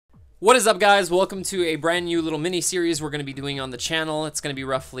What is up, guys? Welcome to a brand new little mini series we're going to be doing on the channel. It's going to be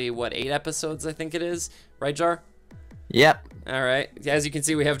roughly, what, 8 episodes, I think it is. Right, Jar? Yep. All right. As you can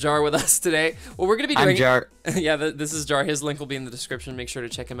see, we have Jar with us today. What we're going to be doing... I'm Jar. Yeah, this is Jar. His link will be in the description. Make sure to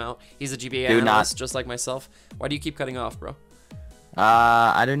check him out. He's a GBA analyst, just like myself. Why do you keep cutting off, bro?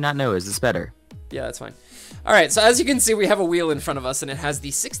 I do not know. Is this better? Yeah, that's fine. All right, so as you can see, we have a wheel in front of us, and it has the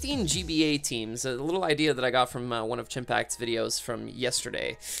 16 GBA teams, a little idea that I got from one of Chimpact's videos from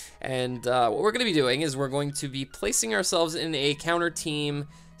yesterday. And what we're going to be doing is we're going to be placing ourselves in a counter team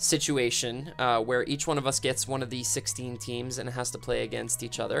situation where each one of us gets one of these 16 teams and has to play against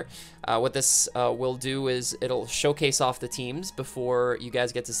each other. What this will do is it'll showcase off the teams before you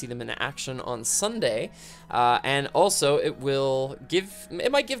guys get to see them in action on Sunday, and also it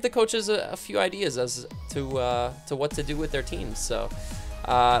might give the coaches a few ideas as to what to do with their teams. So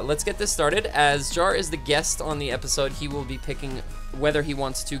let's get this started. As Jar is the guest on the episode, he will be picking whether he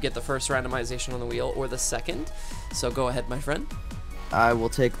wants to get the first randomization on the wheel or the second. So go ahead, my friend. I will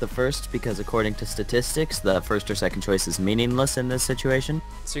take the first because according to statistics, the first or second choice is meaningless in this situation.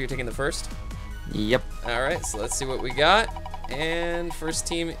 So you're taking the first? Yep. All right, so let's see what we got. And first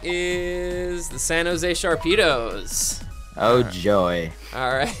team is the San Jose Sharpedos. Oh, joy.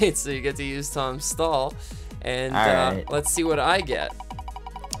 All right, so you get to use Tom's stall. And let's see what I get.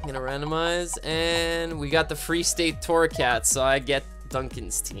 I'm gonna randomize, and we got the Free State Torcats, so I get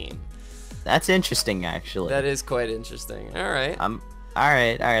Duncan's team. That's interesting, actually. That is quite interesting. All right. All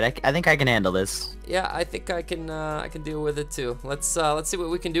right. I think I can handle this. Yeah, I think I can deal with it too. Let's see what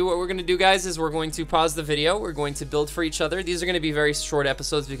we can do. What we're gonna do, guys, is we're going to pause the video. We're going to build for each other. These are gonna be very short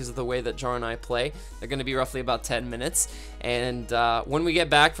episodes because of the way that Jar and I play. They're gonna be roughly about 10 minutes. And when we get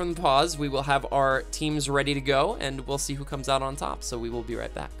back from the pause, we will have our teams ready to go, and we'll see who comes out on top. So we will be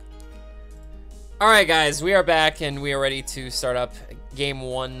right back. All right, guys, we are back, and we are ready to start up game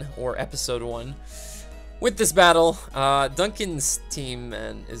 1 or episode 1. With this battle, Duncan's team,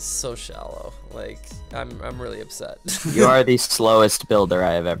 man, is so shallow. Like, I'm really upset. You are the slowest builder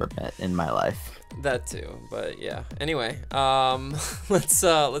I have ever met in my life. That too, but yeah. Anyway,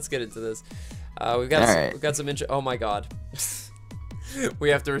 let's get into this. We've got some intro. Oh my god, we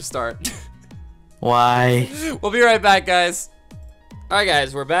have to restart. Why? We'll be right back, guys. All right,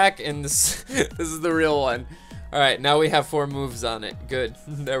 guys, we're back, and this is the real one. All right, now we have 4 moves on it. Good.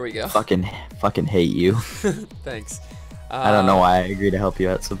 There we go. Fucking hate you. Thanks. I don't know why I agree to help you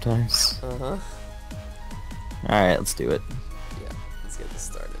out sometimes. Uh-huh. Alright, let's do it. Yeah, let's get this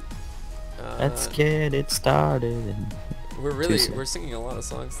started. Let's get it started. We're singing a lot of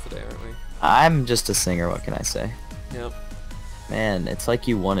songs today, aren't we? I'm just a singer, what can I say? Yep. Man, it's like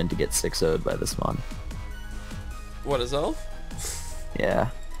you wanted to get 6-0'd by this month. What is all? Yeah.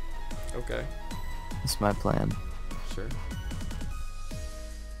 Okay. That's my plan. Sure.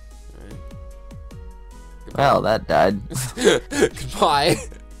 Alright. Well, that died. Goodbye.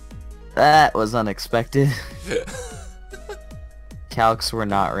 That was unexpected. Calcs were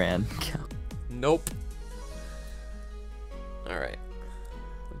not ran. Nope. Alright.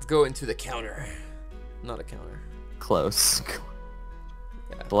 Let's go into the counter. Not a counter. Close.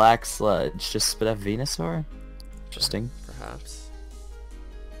 Yeah. Black sludge. Just spit out Venusaur? Interesting. Perhaps.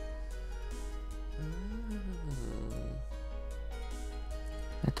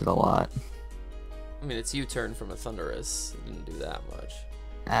 That did a lot. I mean, it's U-turn from a Thunderous. It didn't do that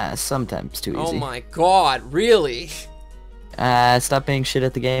much. Sometimes too easy. Oh my god, really? Stop being shit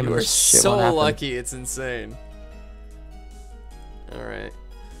at the game. You and are shit so won't happen. lucky, it's insane. Alright.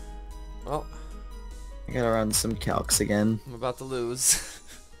 Well, I gotta run some calcs again. I'm about to lose.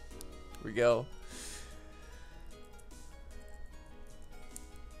 Here we go.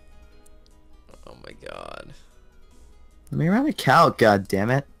 Oh my god. Let me run a calc, god damn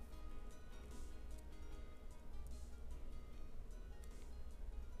it.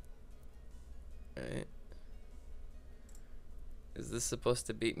 Alright. Is this supposed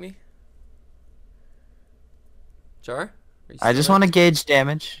to beat me? Jar? I just want to gauge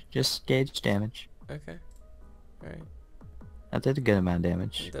damage. Just gauge damage. Okay. Alright. That did a good amount of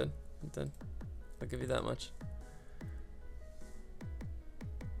damage. I'm done. I'm done. I'll give you that much.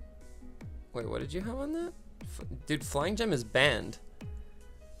 Wait, what did you have on that? Dude, Flying Gem is banned.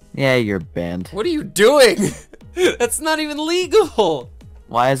 Yeah, you're banned. What are you doing? That's not even legal.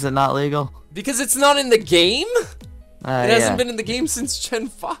 Why is it not legal? Because it's not in the game? It hasn't yeah. been in the game since Gen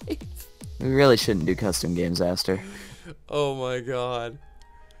 5. We really shouldn't do custom games, Aster. Oh my god.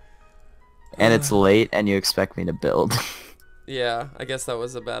 And it's late, and you expect me to build. Yeah, I guess that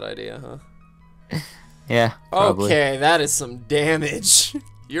was a bad idea, huh? Yeah, probably. Okay, that is some damage.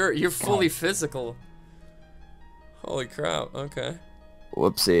 You're fully physical. Holy crap, okay.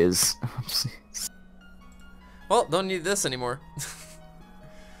 Whoopsies. Whoopsies. Well, don't need this anymore.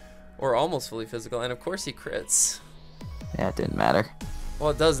 Or almost fully physical, and of course he crits. Yeah, it didn't matter.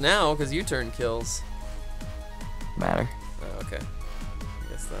 Well, it does now, because U-turn kills. Matter. Oh, okay. I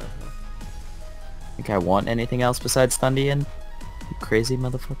guess that. Think I want anything else besides Thundian? You crazy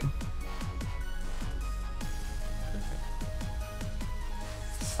motherfucker.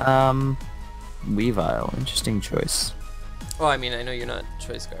 Weavile. Interesting choice. Well, I mean, I know you're not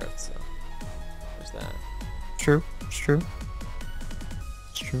choice guard, so there's that. True. It's true.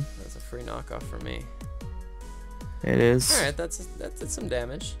 It's true. That's a free knockoff for me. It is. All right, that did some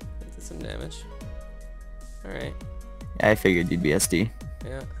damage. That did some damage. All right. I figured you'd be SD.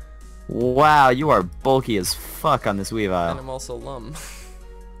 Yeah. Wow, you are bulky as fuck on this And Weavile. I'm also Lum.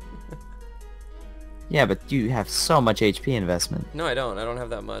 Yeah, but you have so much HP investment. No, I don't. I don't have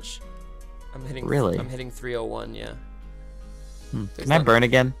that much. I'm hitting. Really? I'm hitting 301. Yeah. Can I burn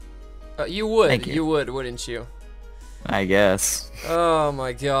again? You would. Thank you. You would, wouldn't you? I guess. Oh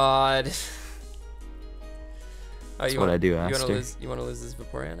my god. Oh, That's what I do, You Aster. want to lose this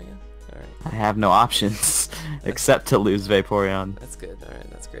Vaporeon again? All right. I have no options except to lose Vaporeon. That's good. All right,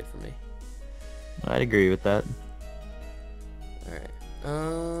 that's great for me. I'd agree with that. All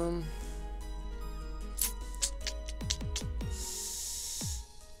right.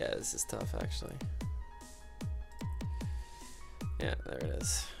 Yeah, this is tough actually. Yeah, there it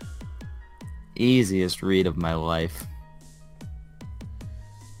is. Easiest read of my life.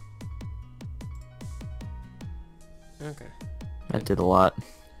 Okay. That did a lot.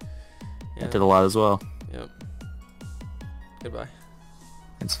 Yeah. That did a lot as well. Yep. Goodbye.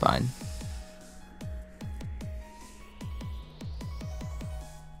 It's fine.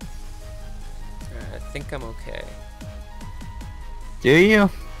 Alright, I think I'm okay. Do you?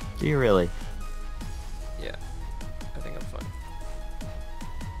 Do you really? Yeah. I think I'm fine.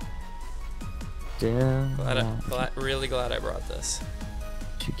 Really glad I brought this.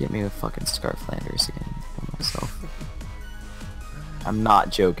 You get me with fucking Scarflanders again by myself. I'm not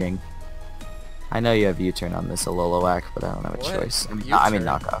joking. I know you have U-turn on this Alolan, but I don't have a What? choice. I mean U-turn?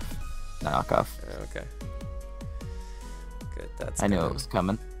 knockoff. Knockoff. Okay. Good. That's. I knew it good. was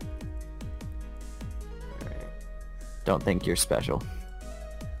coming. Alright. Don't think you're special.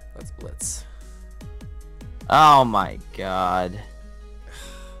 Let's blitz. Oh my god.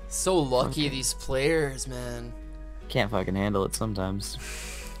 So lucky Okay. these players, man. Can't fucking handle it sometimes.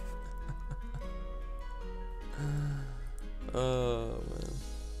 Oh man.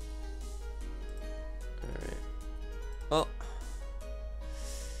 Alright. Well,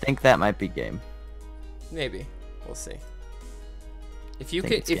 Think that might be game. maybe. We'll see. If you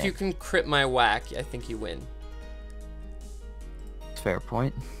Think can it's if you game. can crit my whack, I think you win. Fair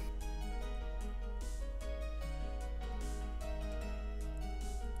point.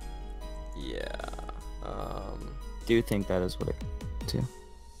 Yeah. Do you think that is what it do?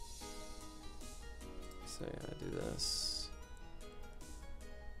 So yeah, I do this.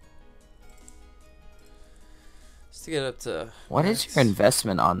 Just to get up to What is max. your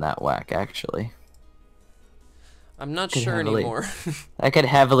investment on that whack actually? I'm not Could sure heavily- anymore. That could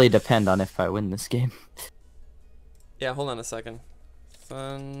heavily depend on if I win this game. Yeah, hold on a second.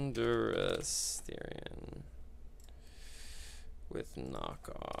 Thunderous Therian with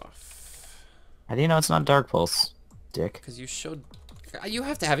knockoff. How do you know it's not Dark Pulse, dick? Because you showed. You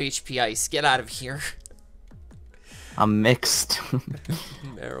have to have HP Ice. Get out of here. I'm mixed.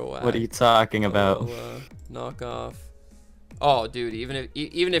 Marowak. What are you talking about? Knockoff. Oh, dude.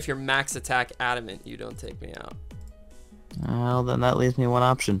 Even if you're max attack adamant, you don't take me out. Well, then that leaves me one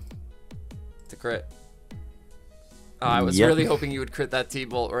option. To crit. Oh, I was Yep. really hoping you would crit that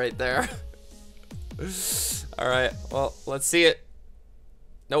T-Bolt right there. Alright, well, let's see it.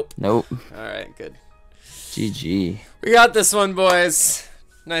 Nope. Nope. Alright, good. GG. We got this one, boys.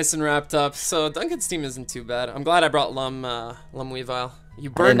 Nice and wrapped up. So Duncan's team isn't too bad. I'm glad I brought Lum Weavile. You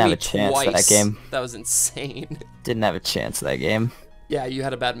burned have me a chance twice. that game. That was insane. Didn't have a chance that game. Yeah, you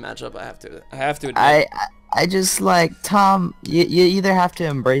had a bad matchup. I have to admit. I just like Tom. You either have to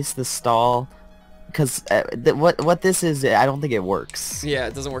embrace the stall, because what this is, I don't think it works. Yeah,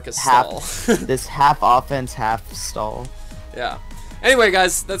 it doesn't work as Half stall. this half offense, half stall. Yeah. Anyway,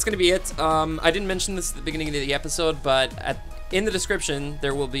 guys, that's gonna be it. I didn't mention this at the beginning of the episode, but in the description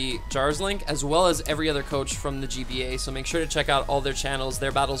there will be Jar's link as well as every other coach from the GBA. So make sure to check out all their channels.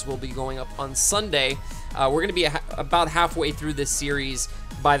 Their battles will be going up on Sunday. We're gonna be about halfway through this series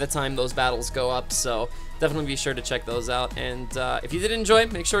by the time those battles go up. So definitely be sure to check those out. And if you did enjoy,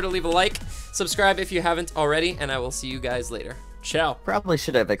 make sure to leave a like, subscribe if you haven't already, and I will see you guys later. Ciao. Probably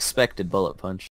should have expected Bullet Punch.